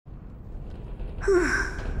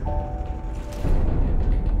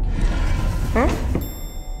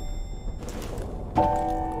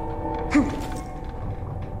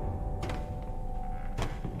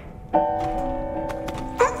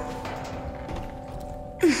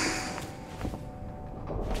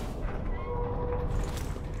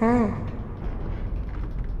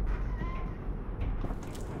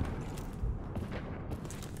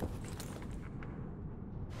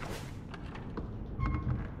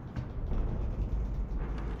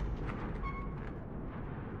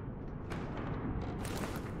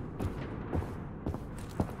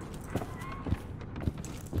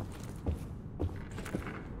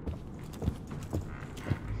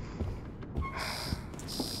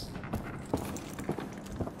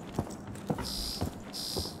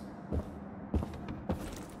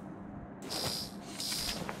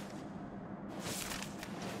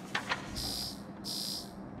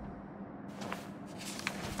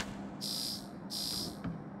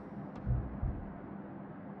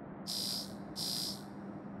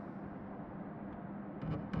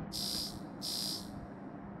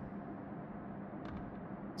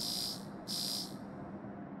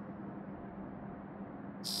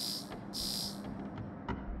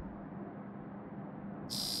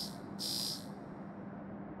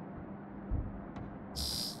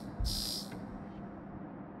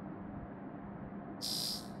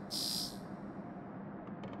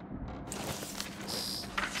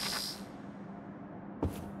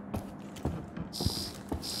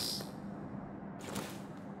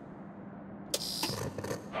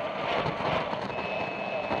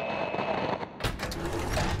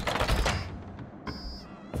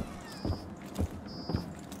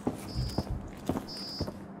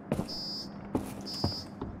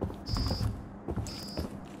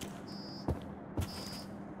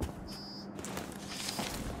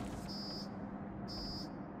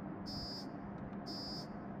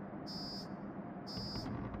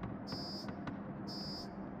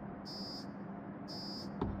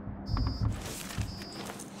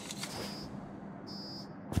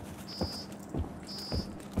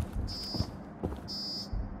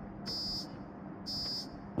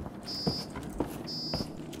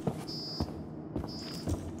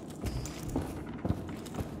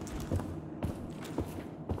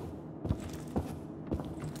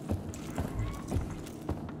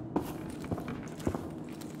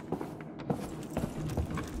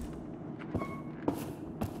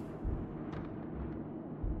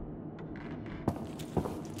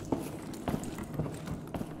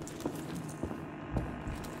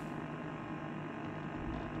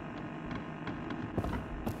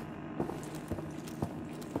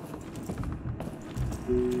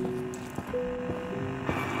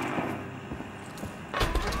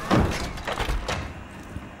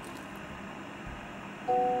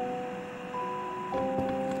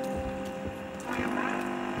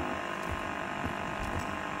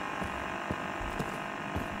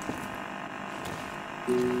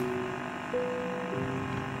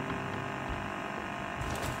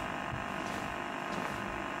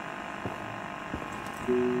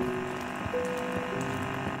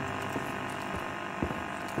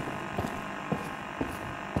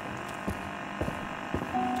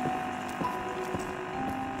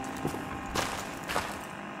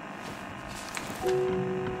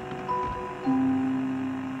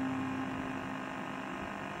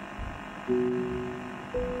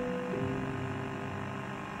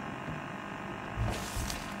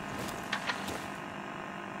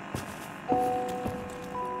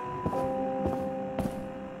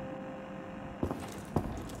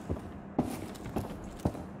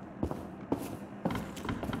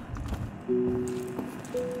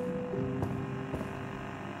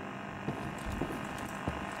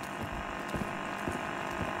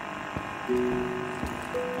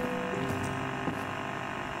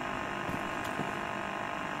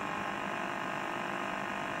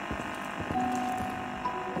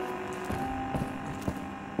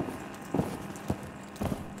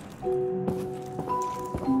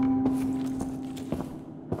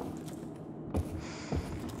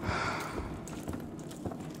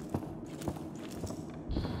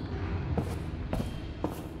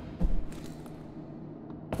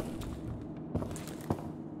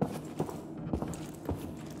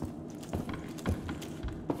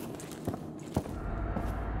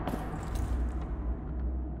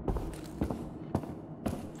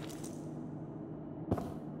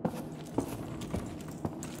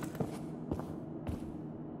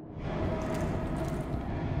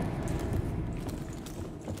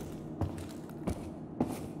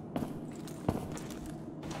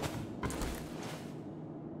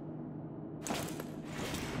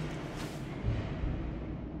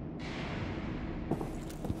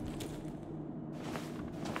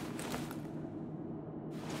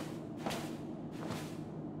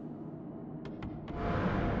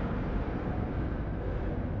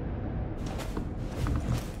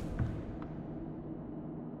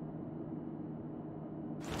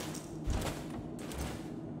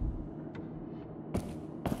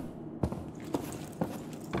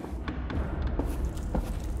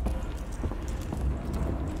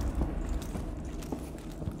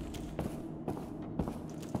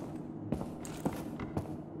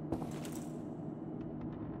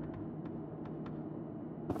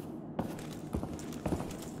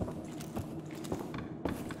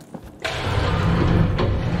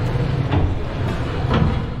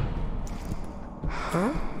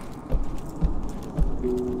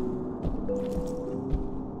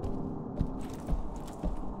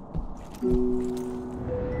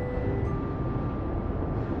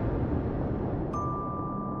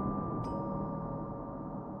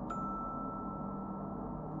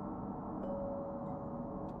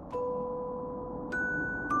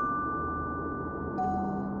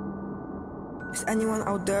Is anyone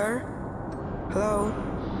out there? Hello?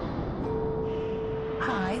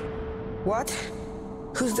 Hi. What?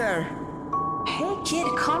 Who's there? Hey kid,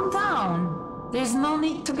 calm down. There's no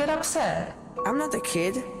need to get upset. I'm not a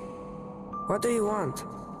kid. What do you want?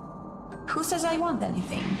 Who says I want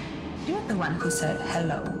anything? You're the one who said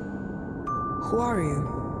hello. Who are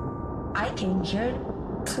you? I came here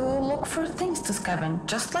to look for things to scavenge,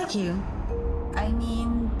 just like you. I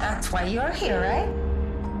mean, that's why you're here, right?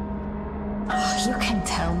 Oh, you can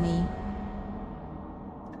tell me.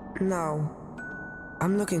 No.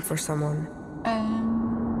 I'm looking for someone.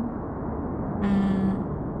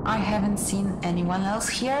 I haven't seen anyone else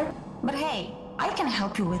here, but hey, I can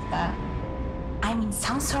help you with that. I'm in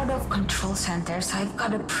some sort of control center, so I've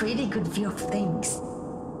got a pretty good view of things.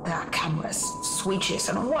 There are cameras, switches,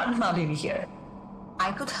 and whatnot in here.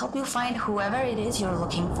 I could help you find whoever it is you're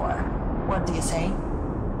looking for. What do you say?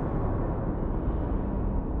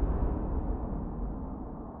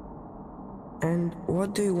 And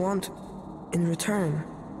what do you want in return?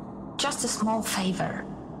 Just a small favor.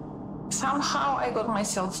 Somehow I got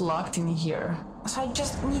myself locked in here, so I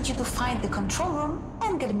just need you to find the control room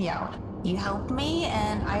and get me out. You help me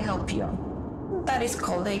and I help you. That is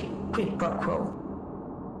called a quid pro quo.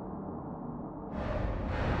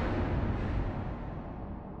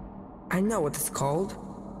 I know what it's called.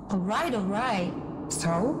 Alright.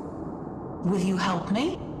 So, will you help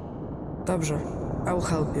me? Dobrze, I will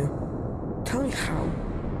help you. Tell me how.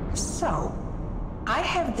 So, I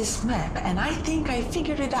have this map and I think I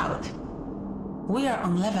figured it out. We are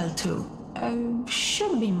on level 2.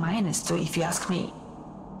 Should be -2 if you ask me.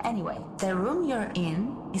 Anyway, the room you're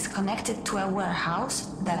in is connected to a warehouse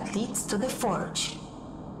that leads to the forge.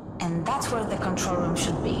 And that's where the control room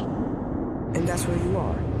should be. And that's where you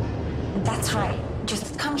are. That's right.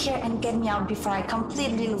 Just come here and get me out before I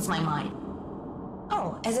completely lose my mind.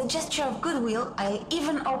 Oh, as a gesture of goodwill, I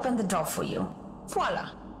even opened the door for you. Voila.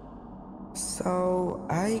 So,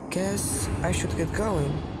 I guess I should get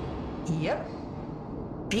going. Yep.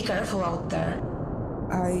 Be careful out there.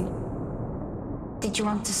 Did you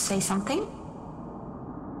want to say something?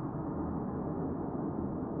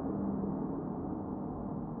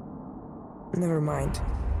 Never mind.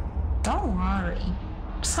 Don't worry.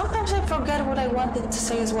 Sometimes I forget what I wanted to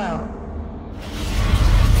say as well.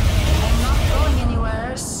 I'm not going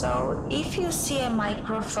anywhere, so if you see a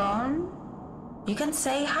microphone, you can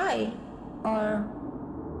say hi, or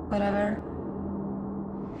whatever.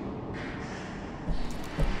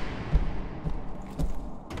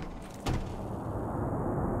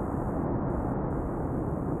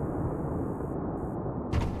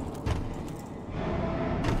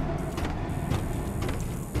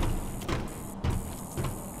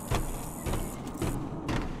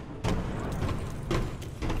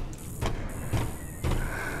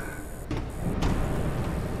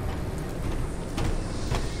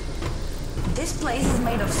 This place is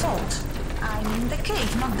made of salt. I mean the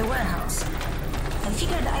cave, not the warehouse. I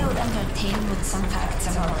figured I would entertain with some facts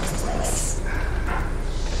about this place.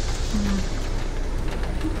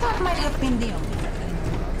 That might have been the only fact I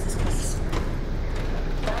know about this place.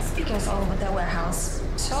 There are speakers all over the warehouse,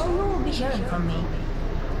 so you will be hearing from me.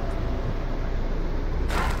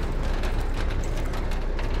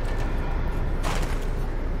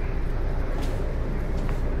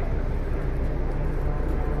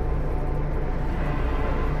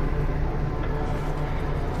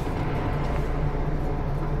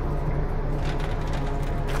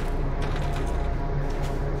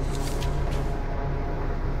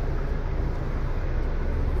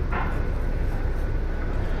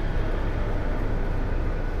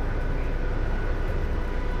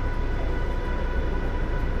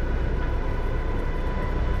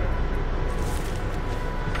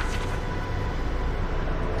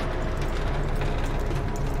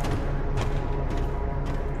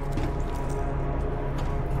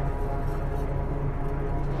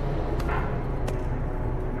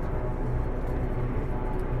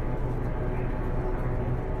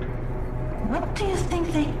 What do you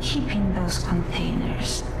think they keep in those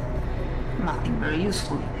containers? Nothing very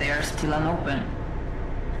useful if they are still unopened.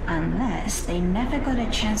 Unless they never got a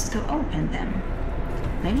chance to open them.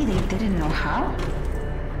 Maybe they didn't know how?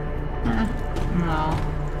 No,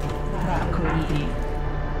 that couldn't be.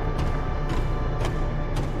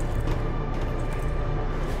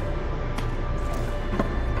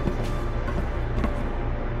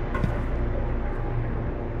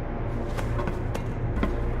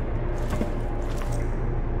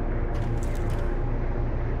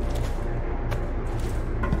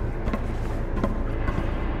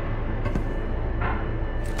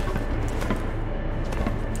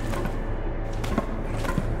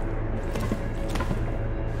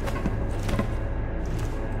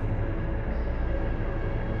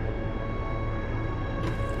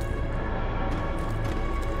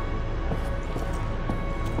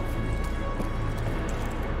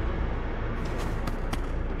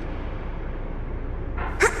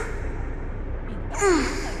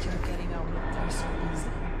 Like you're getting out of there so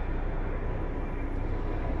easily.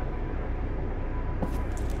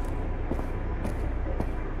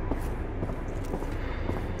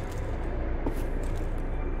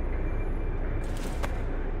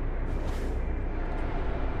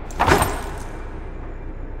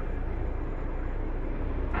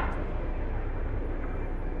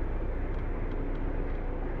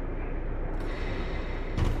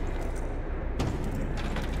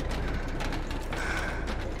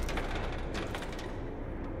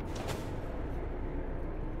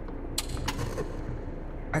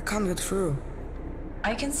 I can't get through.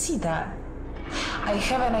 I can see that. I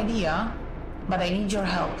have an idea, but I need your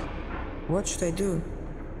help. What should I do?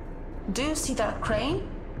 Do you see that crane?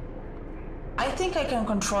 I think I can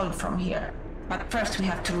control it from here. But first we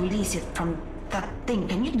have to release it from that thing.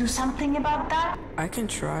 Can you do something about that? I can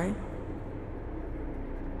try.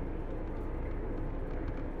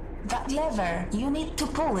 That lever, you need to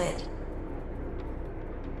pull it.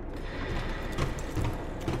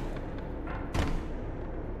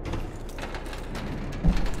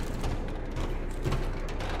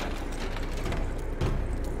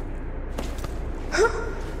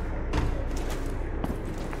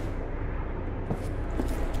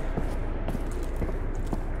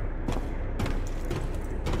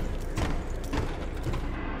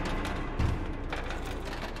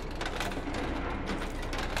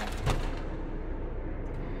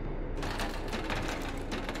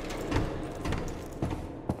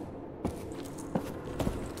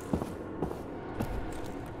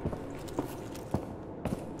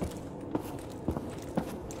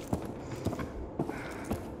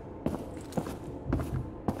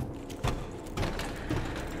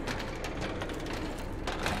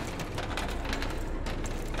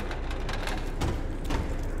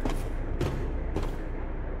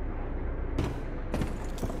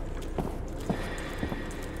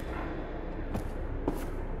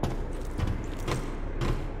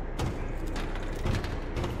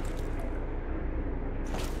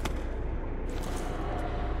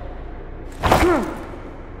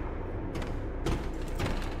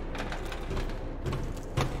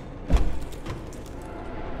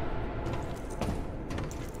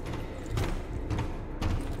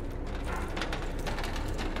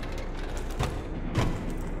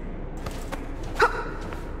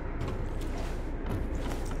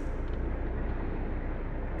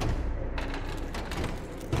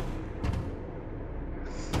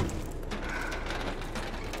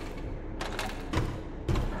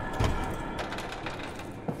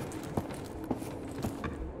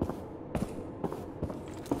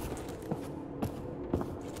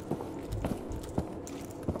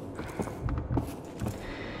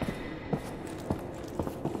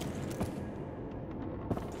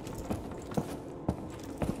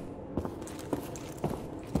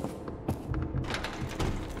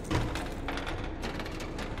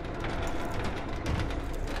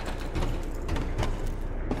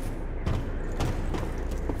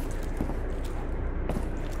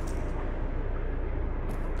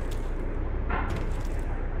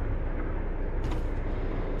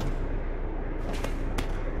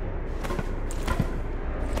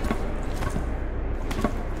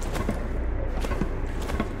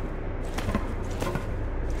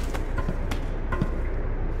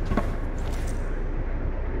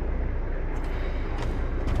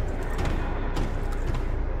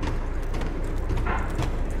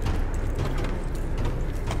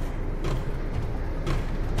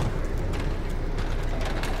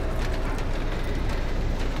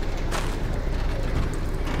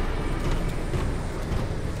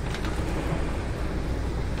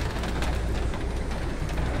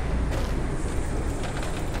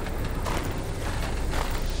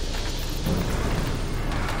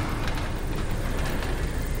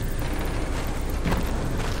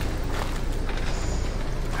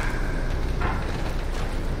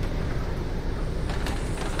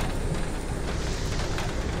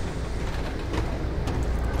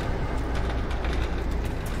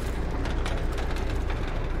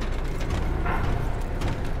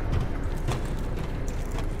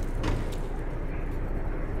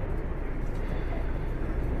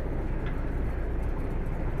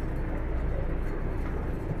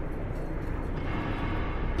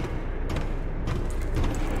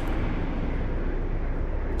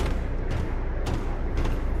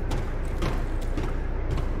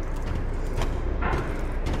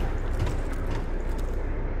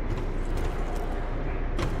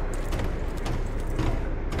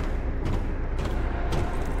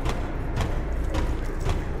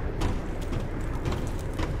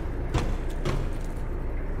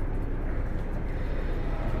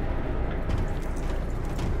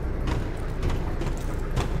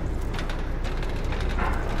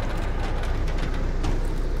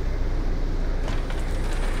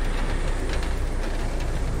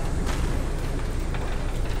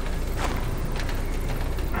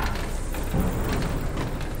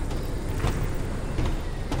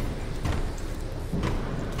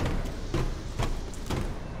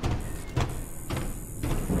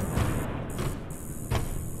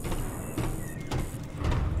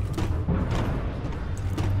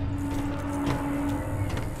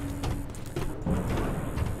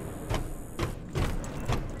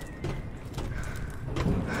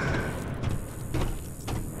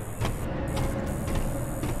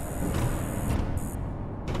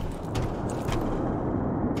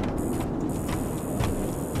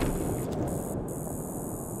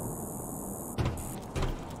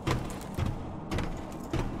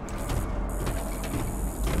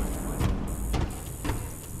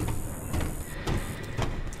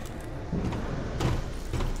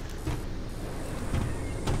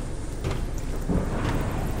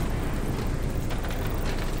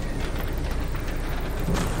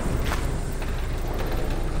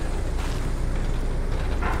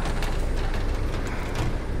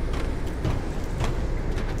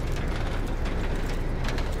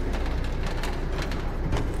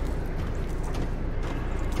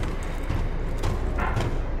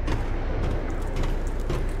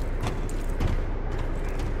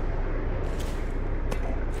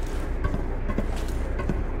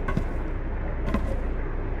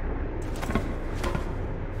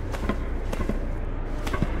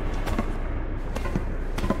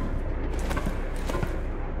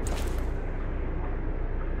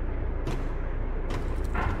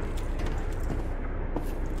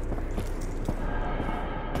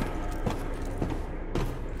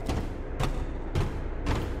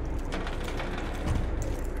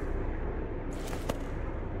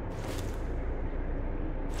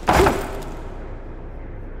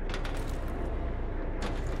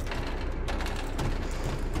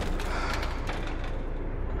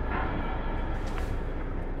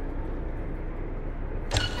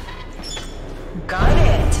 Got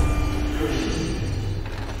it.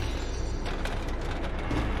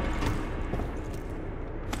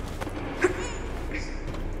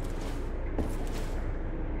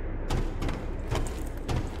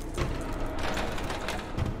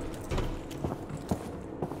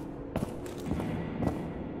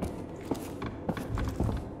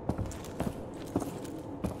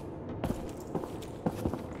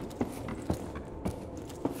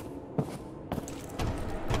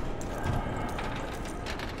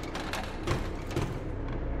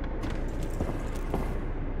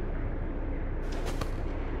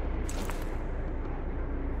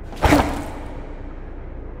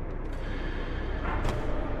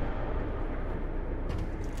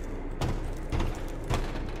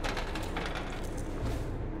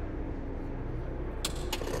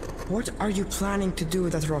 What are you planning to do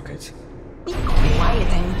with that rocket? Be quiet,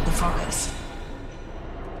 I need to focus.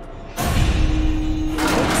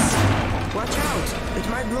 Watch out! It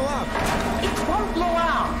might blow up! It won't blow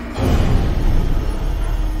out.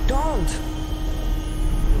 Don't!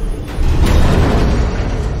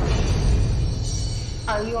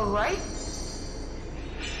 Are you alright?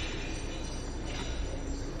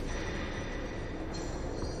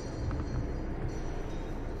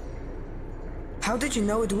 How did you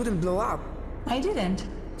know it wouldn't blow up? I didn't.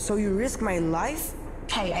 So you risk my life?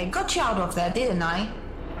 Hey, I got you out of there, didn't I?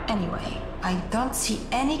 Anyway, I don't see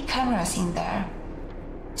any cameras in there.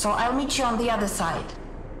 So I'll meet you on the other side.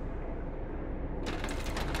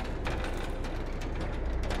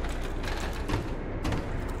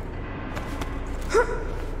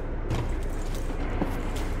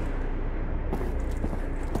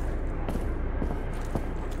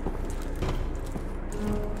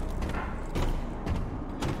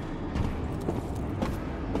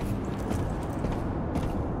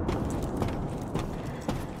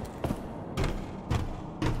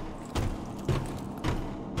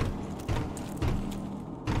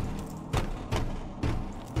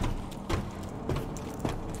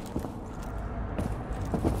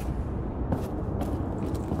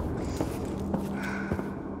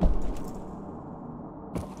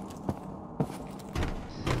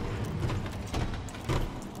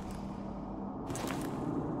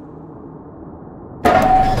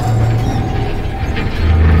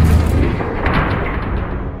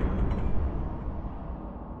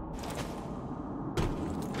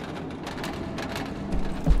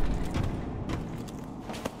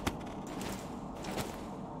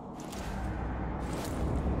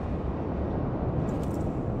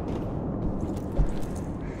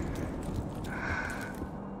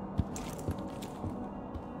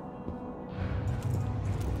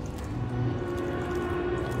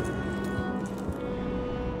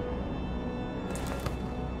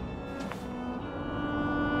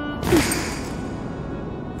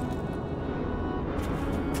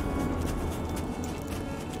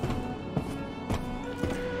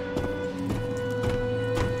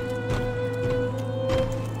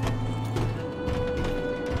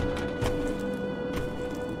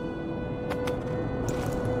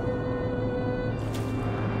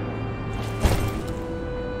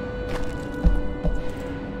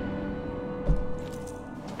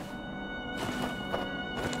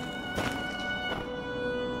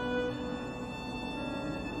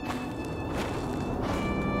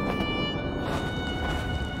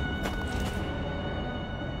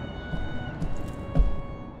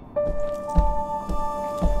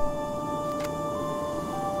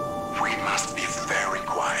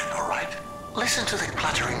 Listen to the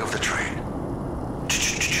clattering of the train.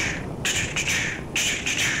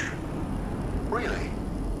 Really,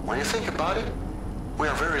 when you think about it, we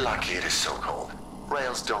are very lucky it is so cold.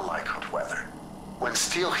 Rails don't like hot weather. When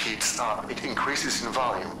steel heats up, it increases in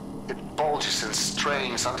volume. It bulges and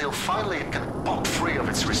strains until finally it can pop free of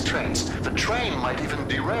its restraints. The train might even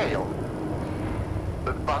derail.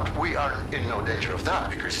 But we are in no danger of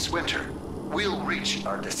that because it's winter. We'll reach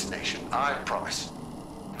our destination, I promise.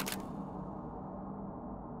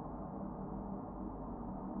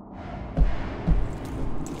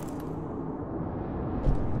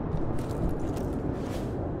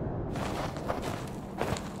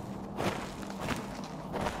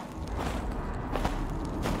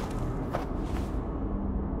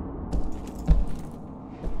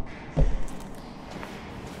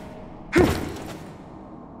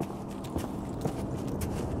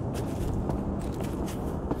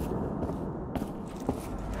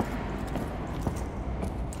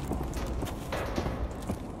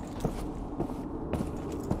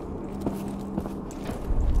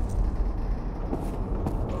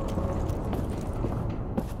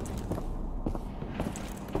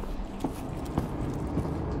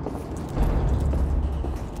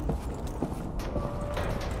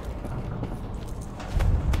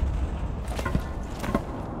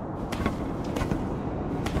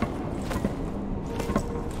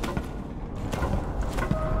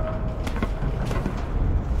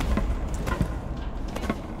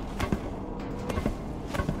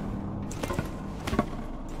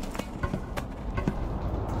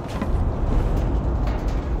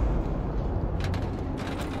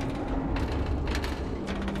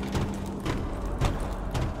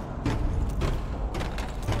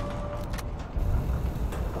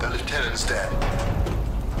 lieutenant's dead.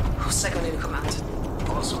 Who's second in command?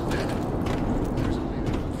 Also dead.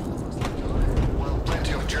 Well,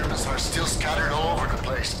 plenty of Germans are still scattered all over the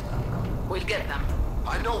place. We'll get them.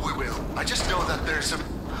 I know we will. I just know that there's a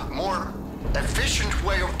more efficient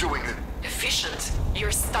way of doing it. Efficient?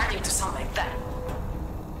 You're starting to sound like that.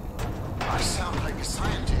 I sound like a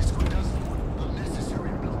scientist who doesn't want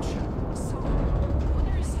unnecessary bloodshed. So, what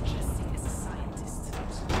are you suggesting as a scientist?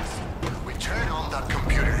 We turn on that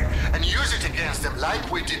computer and use it against them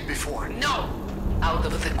like we did before. No! Out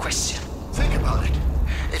of the question. Think about it.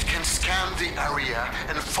 It can scan the area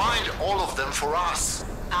and find all of them for us.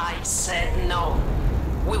 I said no.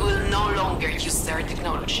 We will no longer use their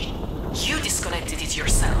technology. You disconnected it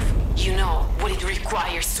yourself. You know what it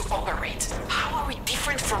requires to operate. How are we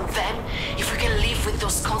different from them if we can live with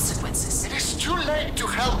those consequences? It is too late to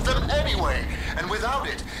help them anyway. And without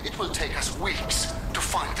it, it will take us weeks to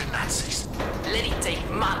find the Nazis. Let it take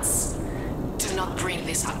months. Do not bring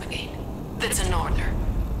this up again. That's an order.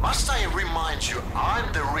 Must I remind you,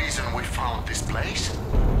 I'm the reason we found this place?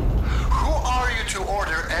 Who are you to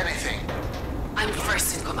order anything? I'm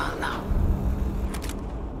first in command now.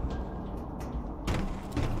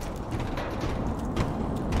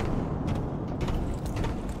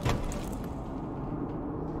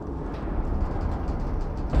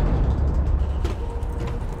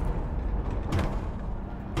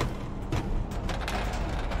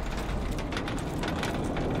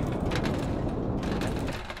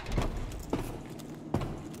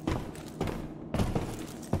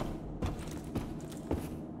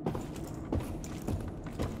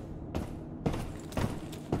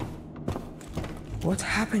 What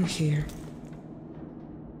happened here?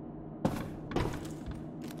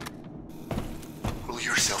 Pull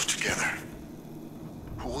yourself together.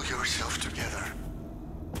 Pull yourself together.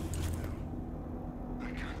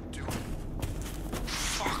 I can't do it.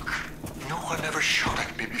 Fuck. No one ever shot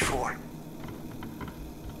at me before.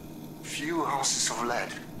 Few ounces of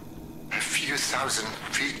lead. A few thousand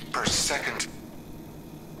feet per second.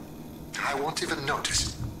 I won't even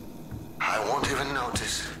notice. I won't even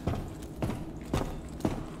notice.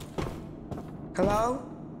 Hello?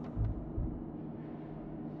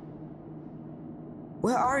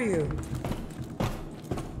 Where are you?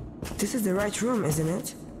 This is the right room, isn't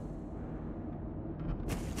it?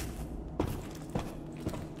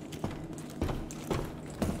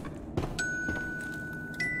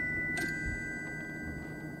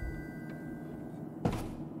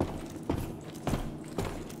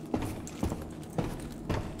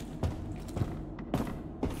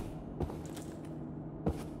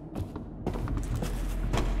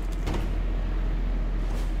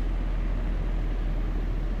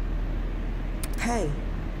 Hey,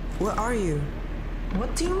 where are you?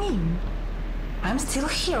 What do you mean? I'm still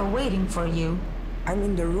here waiting for you. I'm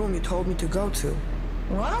in the room you told me to go to.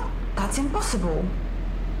 What? That's impossible.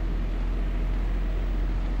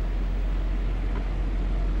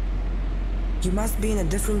 You must be in a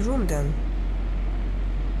different room then.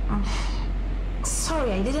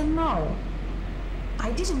 Sorry, I didn't know.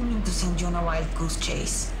 I didn't mean to send you on a wild goose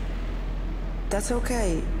chase. That's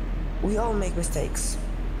okay. We all make mistakes.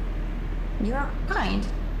 You're kind.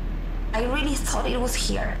 I really thought it was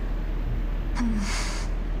here.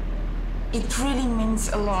 It really means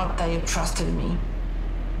a lot that you trusted me.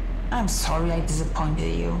 I'm sorry I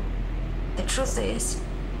disappointed you. The truth is,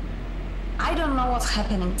 I don't know what's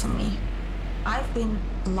happening to me. I've been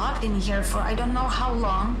locked in here for I don't know how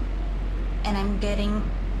long, and I'm getting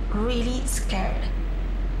really scared.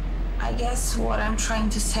 I guess what I'm trying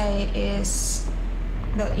to say is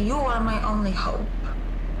that you are my only hope.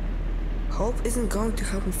 Hope isn't going to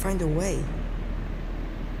help me find a way.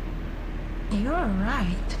 You're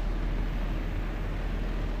right.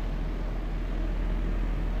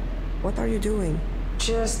 What are you doing?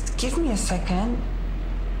 Just give me a second.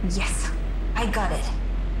 Yes, I got it.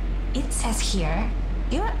 It says here,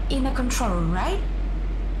 you're in a control room, right?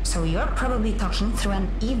 So you're probably talking through an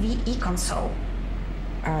EVE console.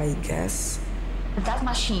 I guess. That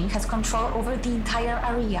machine has control over the entire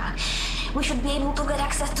area. We should be able to get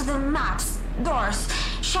access to the maps, doors,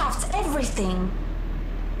 shafts, everything.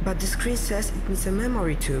 But the screen says it needs a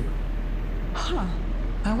memory tube. Huh.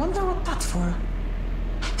 I wonder what that's for.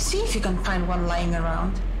 See if you can find one lying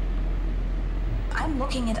around. I'm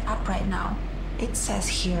looking it up right now. It says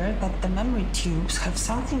here that the memory tubes have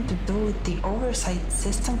something to do with the oversight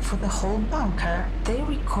system for the whole bunker. They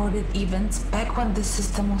recorded events back when the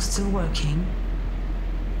system was still working.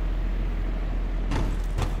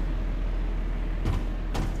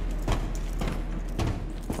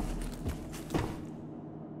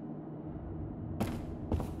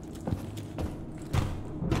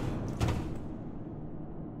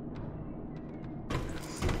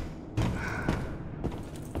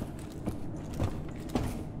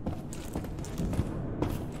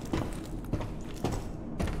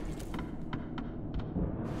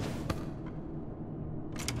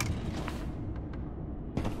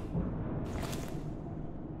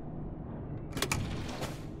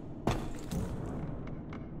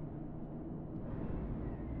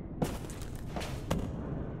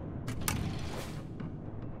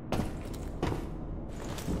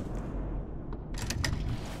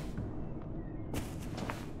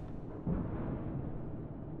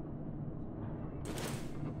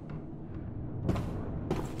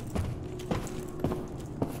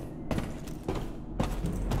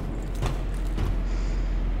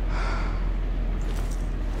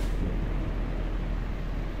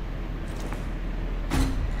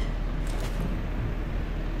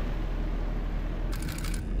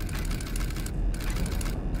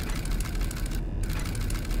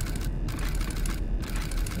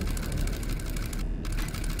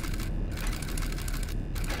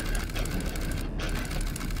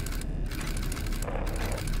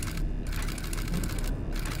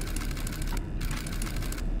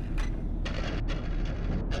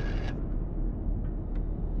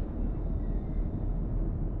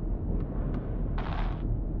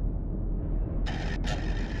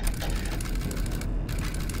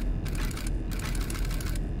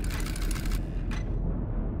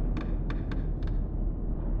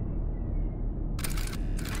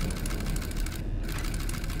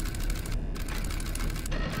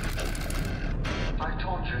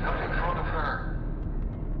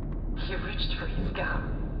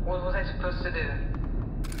 What was I supposed to do?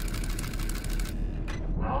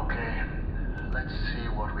 Okay, let's see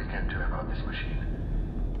what we can do about this machine.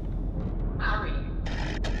 Hurry!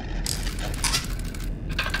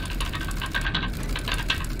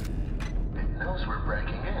 It knows we're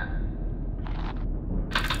breaking in.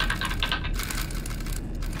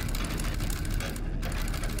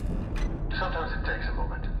 Sometimes it takes a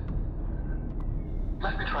moment.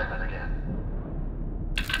 Let me try that again.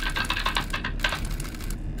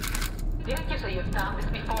 Didn't you say you've done this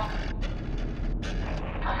before?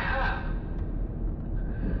 I have.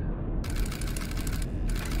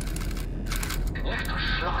 Niech to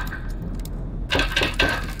szlak.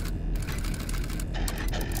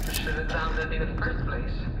 You should have done that in the first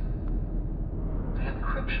place. The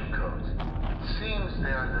encryption codes. It seems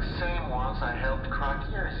they are the same ones I helped crack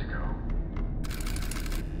years ago.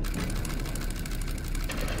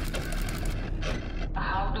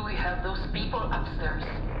 How do we have those people upstairs?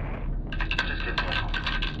 Just give me a moment.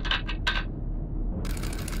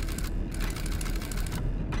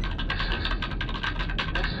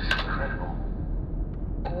 This is incredible.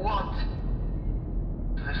 What?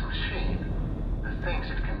 This machine, the things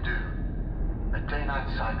it can do. A day-night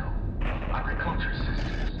cycle, agriculture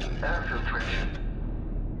systems, air filtration.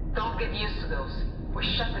 Don't get used to those. We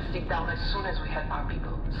shut this thing down as soon as we have our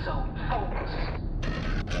people. So, focus.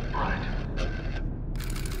 Right.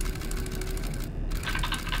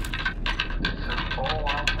 It's an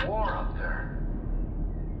all-out war up there.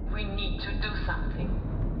 We need to do something.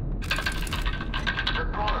 The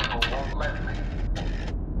protocol won't let me.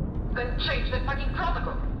 Then change the fucking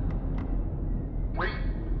protocol. We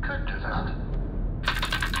could do that.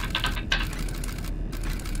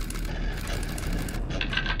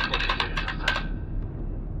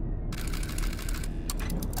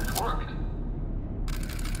 It worked.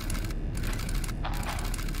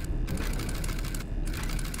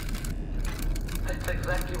 That's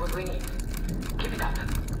exactly what we need. Keep it up.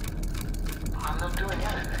 I'm not doing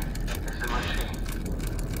anything. It's the machine.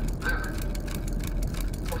 Look,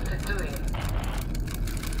 What's it doing?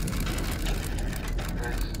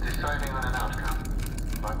 it's deciding on an outcome.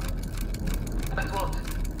 But What?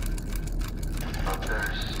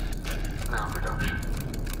 there's no production.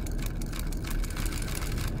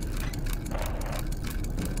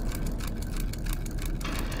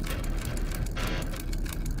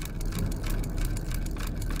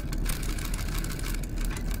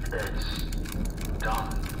 It's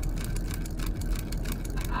done.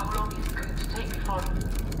 How long is it going to take before...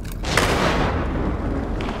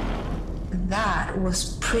 That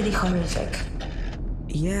was pretty horrific.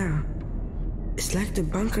 Yeah. It's like the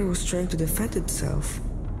bunker was trying to defend itself.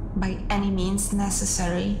 By any means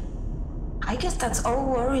necessary. I guess that's all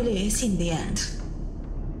war really is in the end.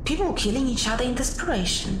 People killing each other in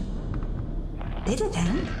desperation. Did it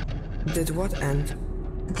end? Did what end?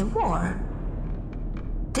 The war.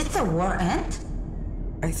 Did the war end?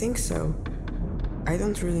 I think so. I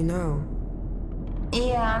don't really know.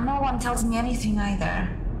 Yeah, no one tells me anything either.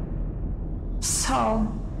 So,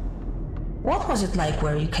 what was it like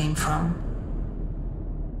where you came from?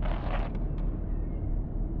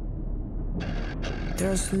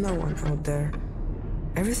 There's no one out there.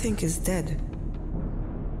 Everything is dead.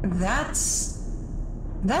 That's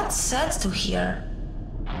sad to hear.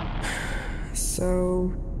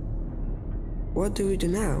 So, what do we do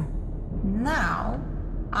now? Now,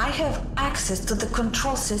 I have access to the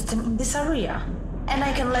control system in this area, and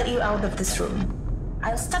I can let you out of this room.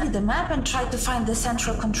 I'll study the map and try to find the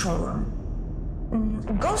central control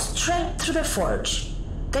room. Go straight through the forge.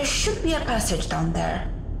 There should be a passage down there.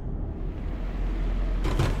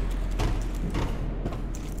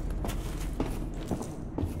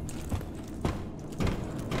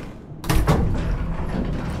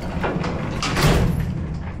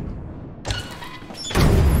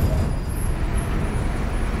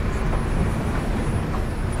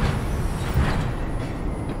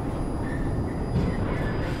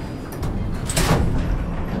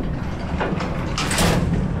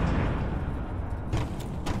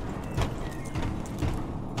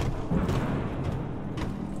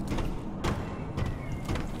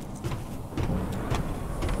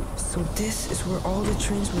 So this is where all the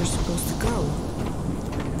trains were supposed to go.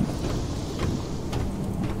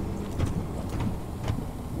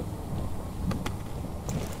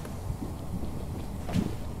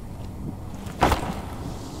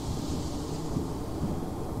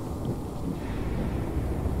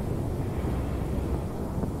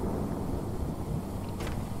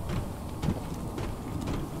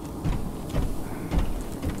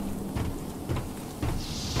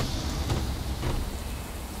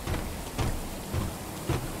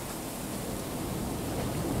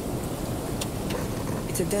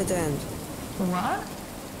 It's a dead end. What?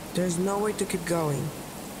 There's no way to keep going.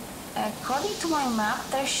 According to my map,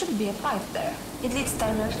 there should be a pipe there. It leads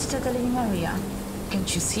directly to the living area.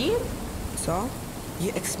 Can't you see it? So?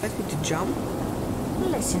 You expect me to jump?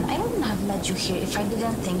 Listen, I wouldn't have let you here if I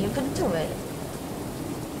didn't think you could do it.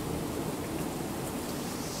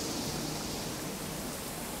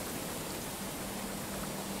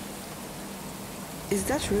 Is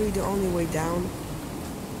that really the only way down?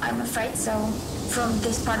 I'm afraid so. From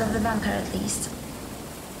this part of the bunker, at least.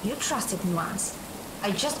 You trusted me once.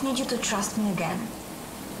 I just need you to trust me again.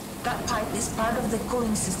 That pipe is part of the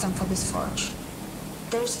cooling system for this forge.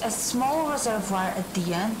 There's a small reservoir at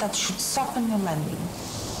the end that should soften your landing.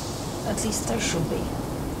 At least there should be.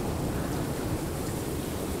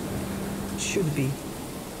 Should be.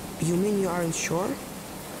 You mean you aren't sure?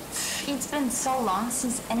 It's been so long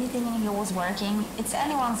since anything in here was working, it's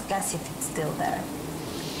anyone's guess if it's still there.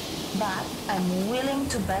 But I'm willing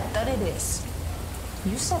to bet that it is.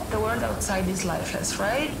 You said the world outside is lifeless,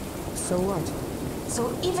 right? So what?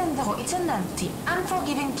 So even though it's an empty,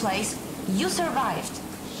 unforgiving place, you survived.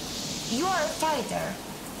 You are a fighter.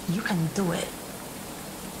 You can do it.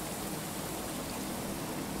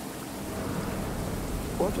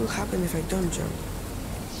 What will happen if I don't jump?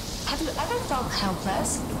 Have you ever felt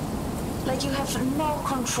helpless? Like you have no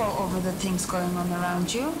control over the things going on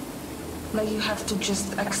around you? Like you have to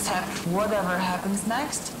just accept whatever happens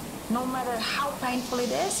next, no matter how painful it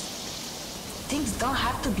is? Things don't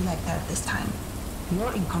have to be like that this time.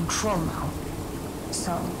 You're in control now.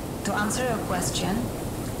 So, to answer your question,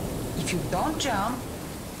 if you don't jump,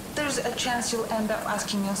 there's a chance you'll end up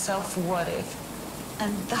asking yourself, what if?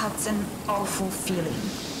 And that's an awful feeling.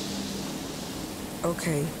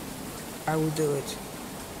 Okay, I will do it.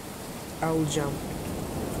 I will jump.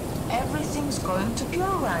 Everything's going to be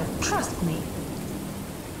alright, trust me.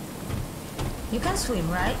 You can swim,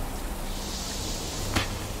 right?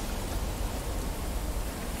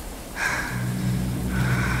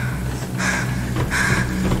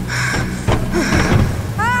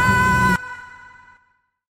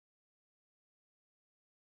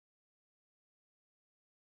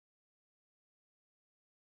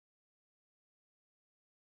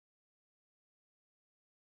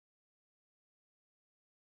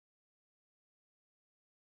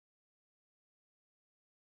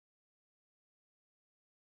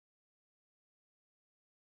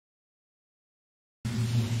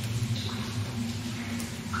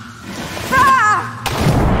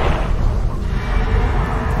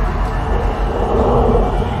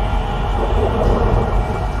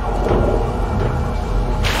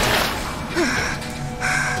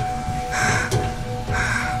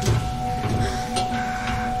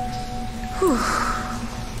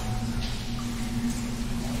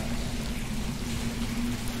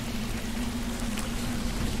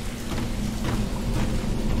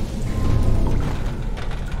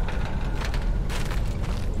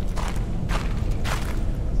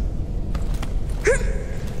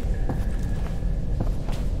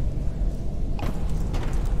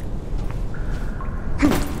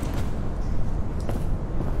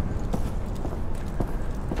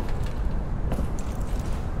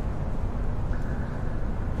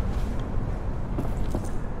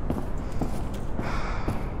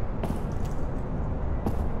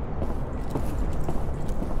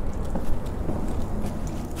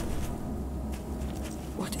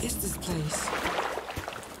 What is this place?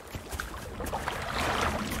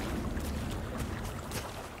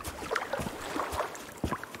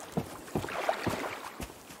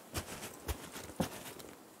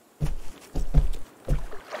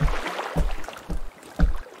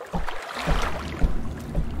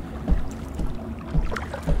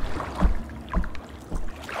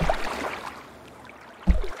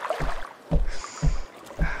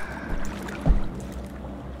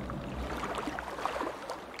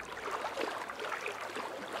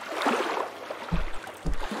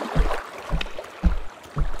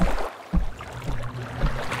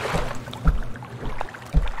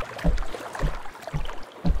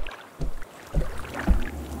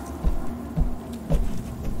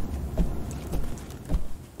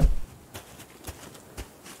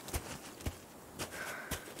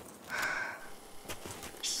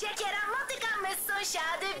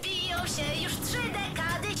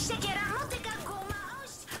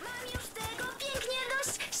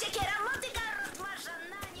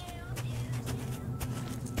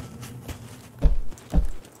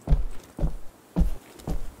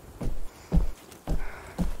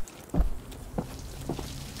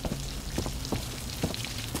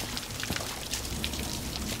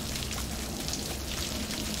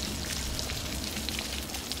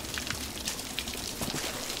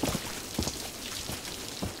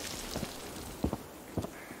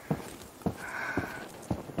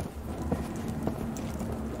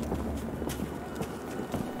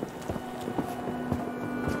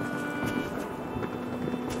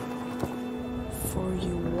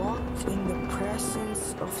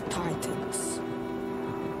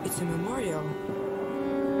 It's a memorial.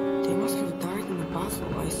 They must have died in the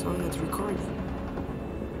battle I saw in that recording.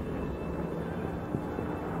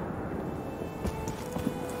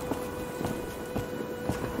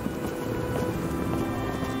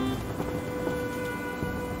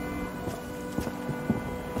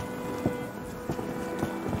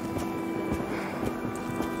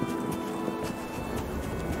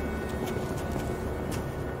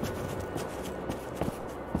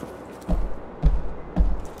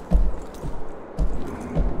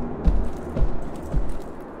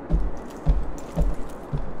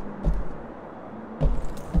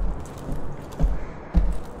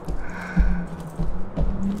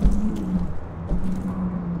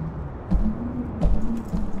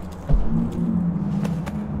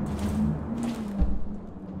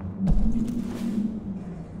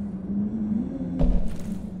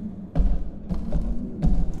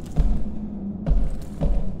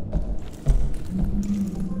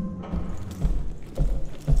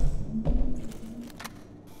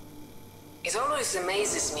 It always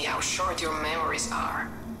amazes me how short your memories are.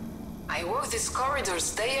 I walk these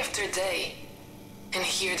corridors day after day and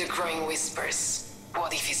hear the growing whispers.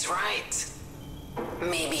 What if he's right?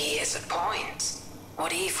 Maybe he has a point.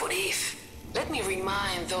 What if, what if? Let me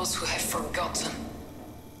remind those who have forgotten.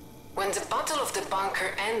 When the Battle of the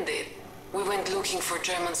Bunker ended, we went looking for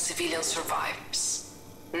German civilian survivors.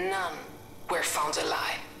 None were found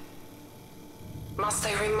alive. Must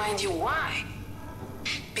I remind you why?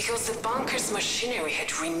 Because the bunker's machinery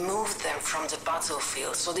had removed them from the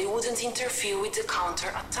battlefield so they wouldn't interfere with the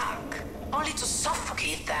counter-attack, only to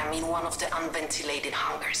suffocate them in one of the unventilated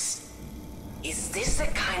hangars. Is this the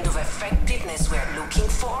kind of effectiveness we're looking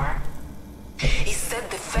for? Is that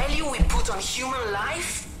the value we put on human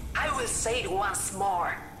life? I will say it once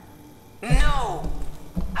more. No!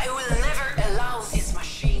 I will never allow these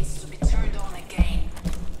machines to be turned on again.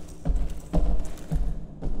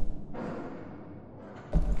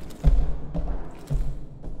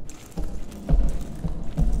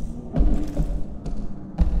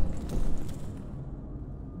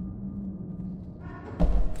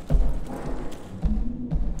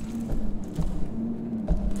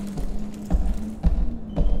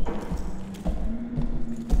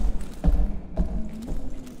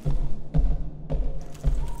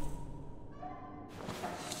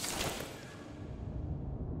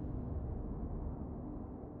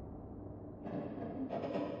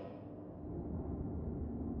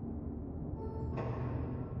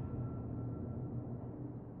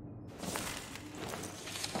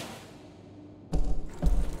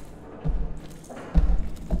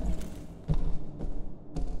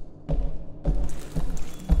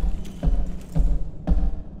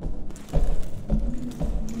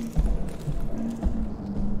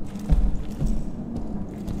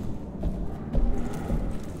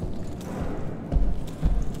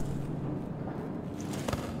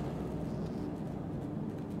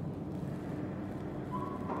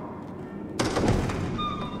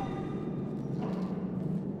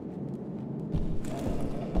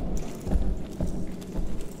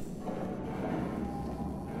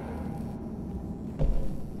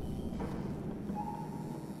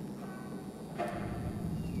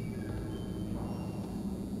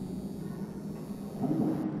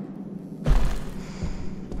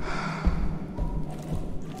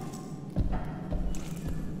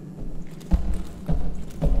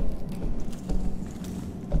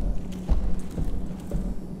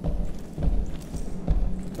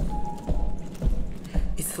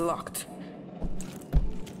 Locked.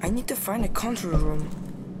 I need to find a control room.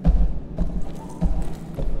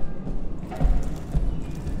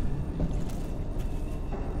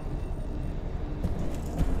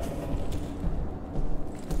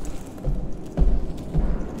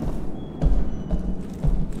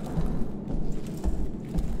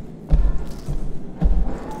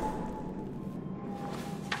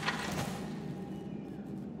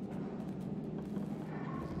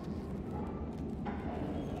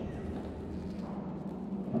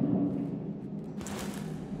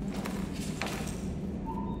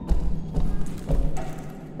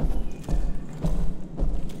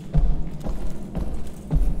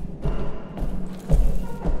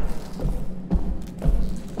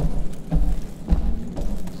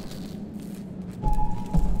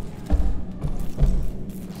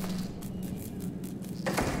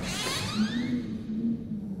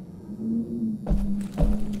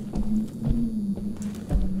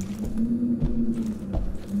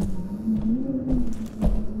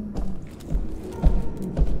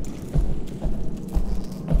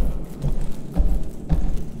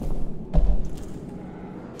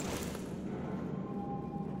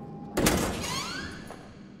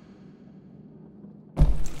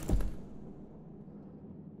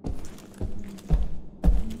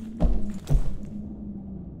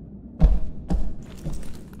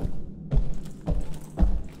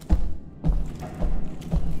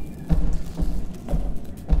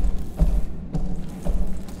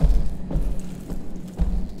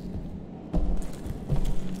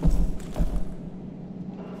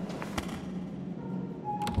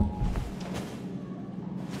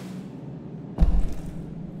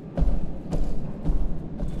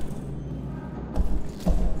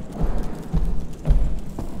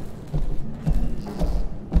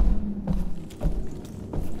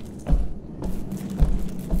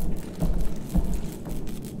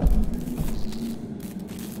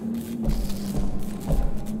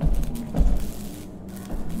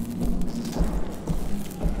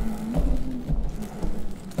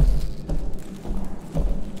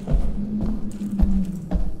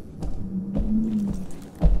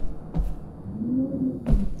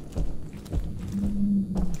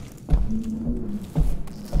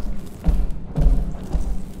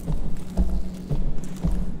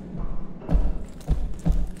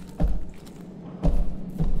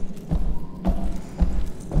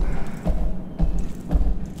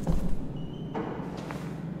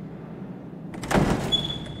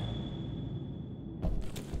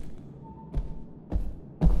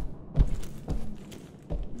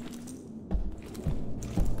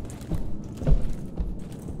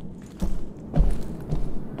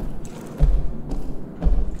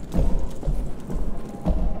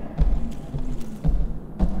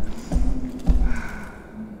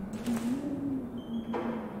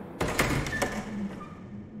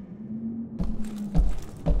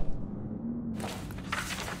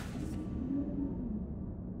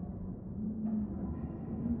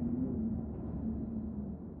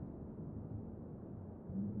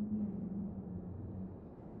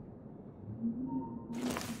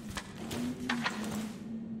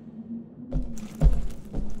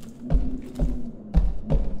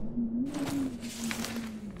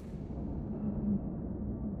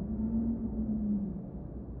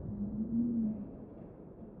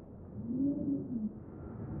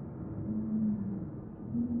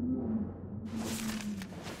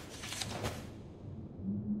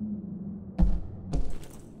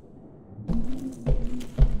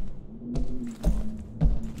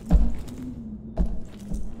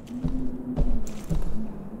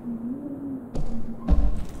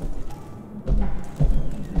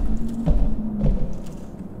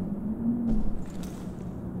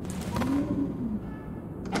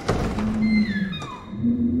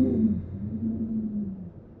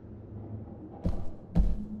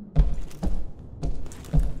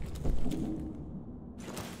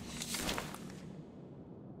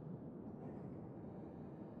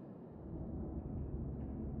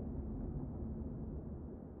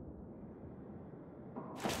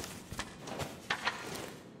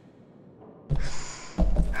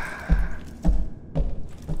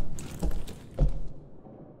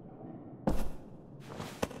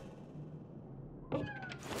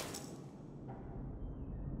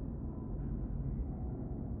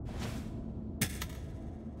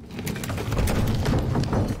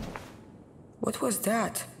 What was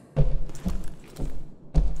that?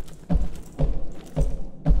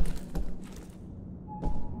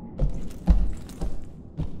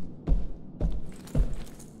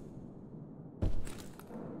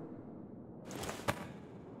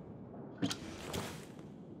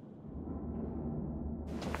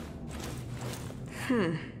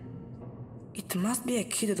 It must be a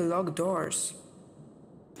key to the locked doors.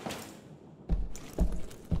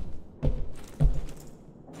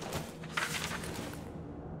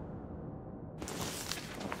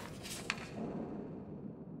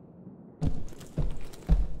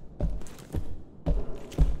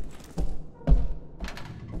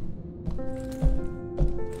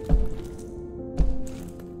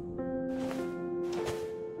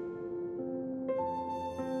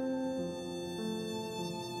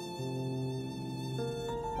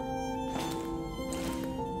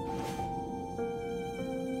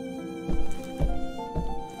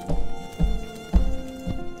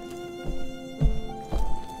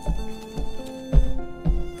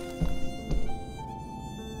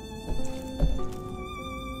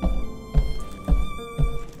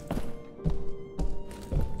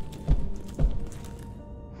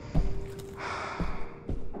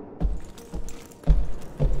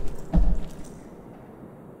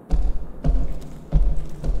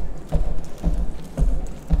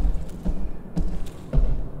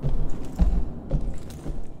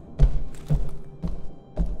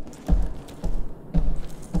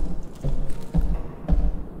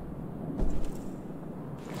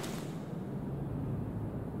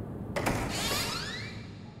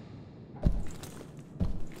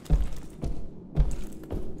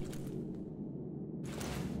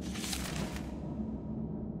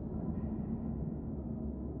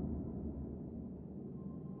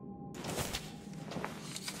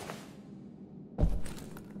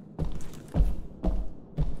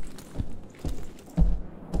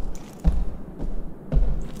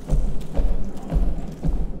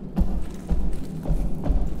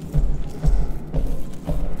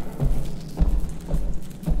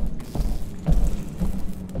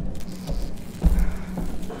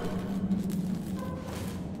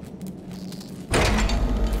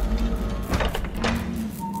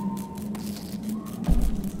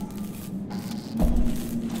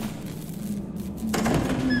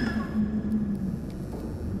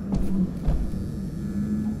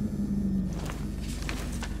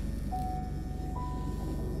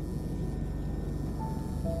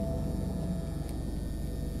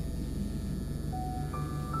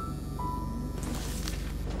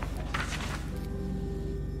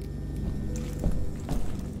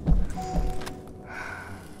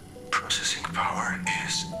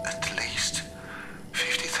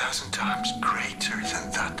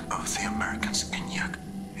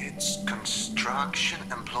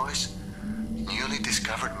 Employs newly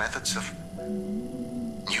discovered methods of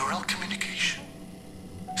neural communication,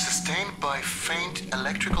 sustained by faint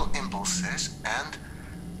electrical impulses and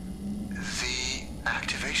the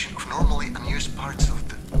activation of normally unused parts of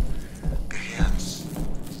the hands.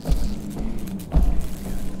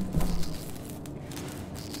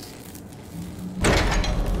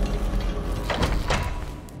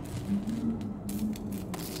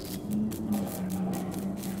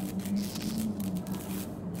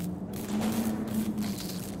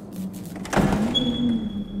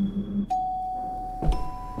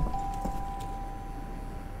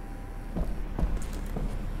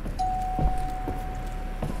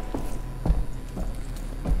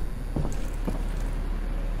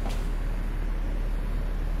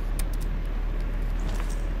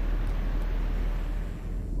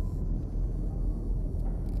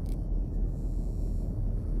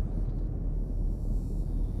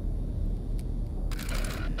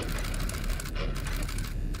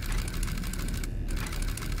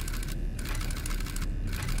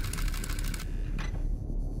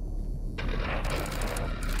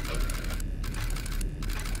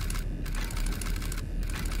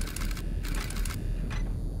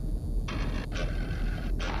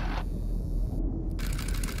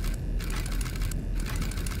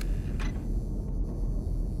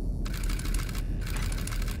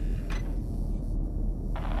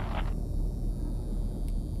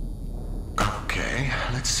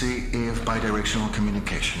 Let's see if bidirectional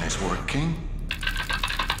communication is working.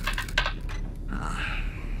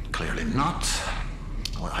 Clearly not.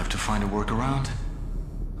 We'll have to find a workaround.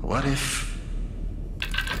 What if...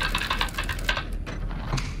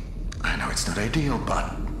 I know it's not ideal, but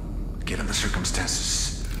given the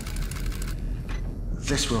circumstances,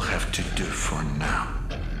 this will have to do for now.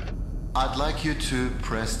 I'd like you to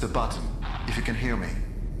press the button, if you can hear me.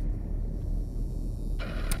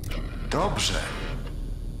 Dobrze.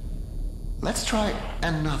 Let's try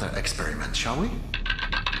another experiment, shall we?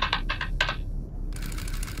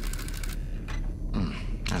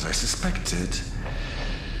 As I suspected,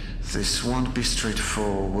 this won't be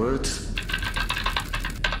straightforward.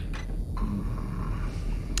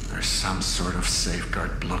 There's some sort of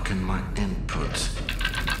safeguard blocking my input.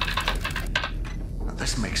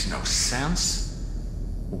 This makes no sense.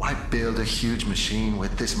 Why build a huge machine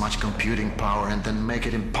with this much computing power and then make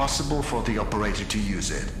it impossible for the operator to use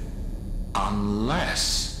it?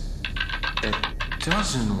 Unless it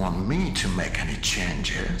doesn't want me to make any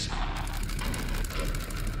changes.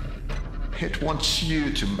 It wants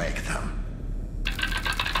you to make them.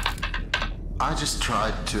 I just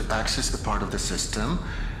tried to access a part of the system.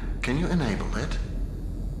 Can you enable it?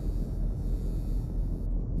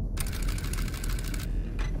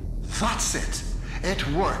 That's it. It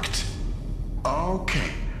worked.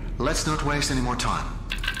 Okay, let's not waste any more time.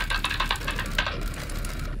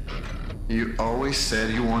 You always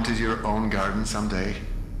said you wanted your own garden someday.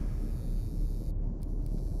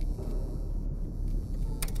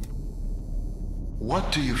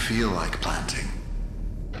 What do you feel like planting?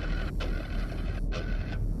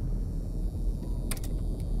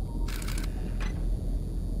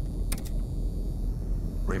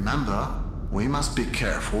 Remember, we must be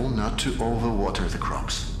careful not to overwater the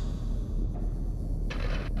crops.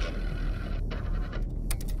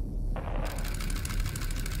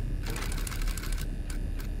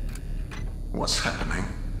 What's happening?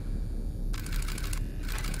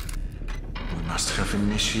 We must have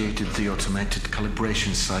initiated the automated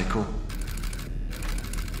calibration cycle.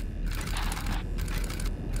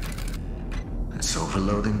 It's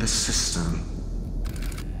overloading the system.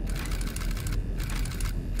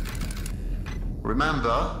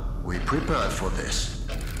 Remember, we prepared for this.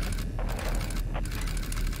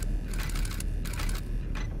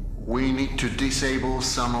 We need to disable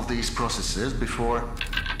some of these processes before...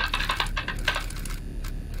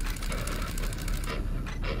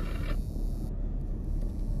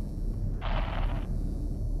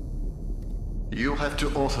 You'll have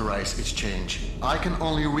to authorize its change. I can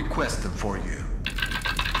only request them for you.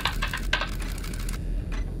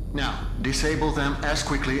 Now, disable them as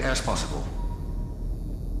quickly as possible.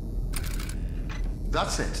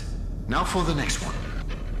 That's it. Now for the next one.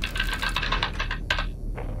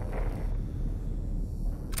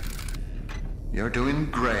 You're doing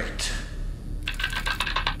great.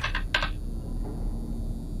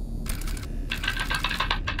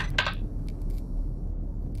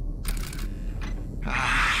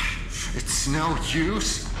 It's no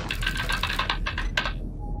use.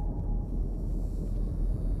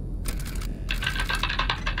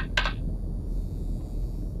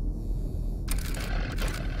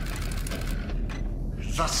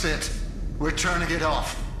 That's it. We're turning it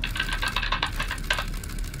off.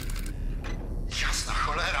 Jasna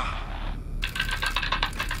cholera.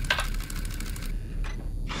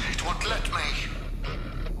 It won't let me.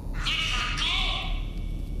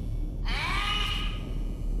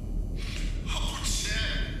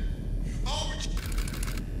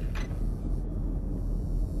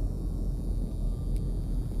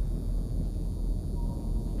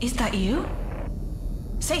 Is that you?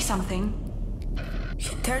 Say something.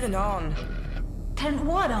 He turned it on. Turn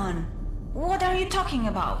what on? What are you talking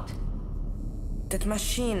about? That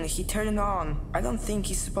machine, he turned it on. I don't think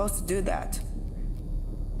he's supposed to do that.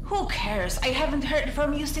 Who cares? I haven't heard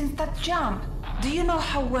from you since that jump. Do you know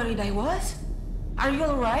how worried I was? Are you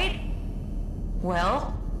alright?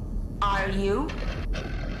 Well, are you?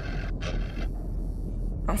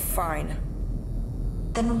 I'm fine.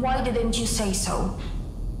 Then why didn't you say so?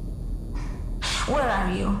 Where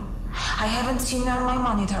are you? I haven't seen you on my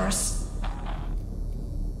monitors.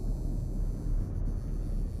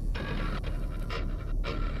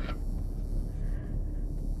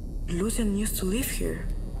 Lucian used to live here.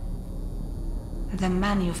 The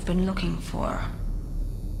man you've been looking for.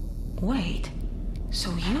 Wait, so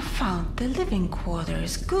you found the living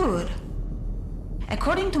quarters. Good.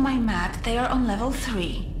 According to my map, they are on level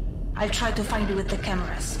 3. I'll try to find you with the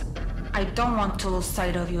cameras. I don't want to lose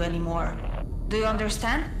sight of you anymore. Do you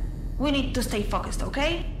understand? We need to stay focused,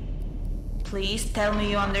 okay? Please tell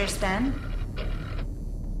me you understand.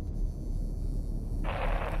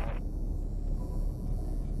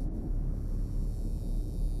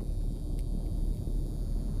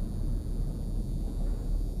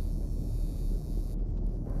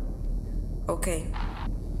 Okay.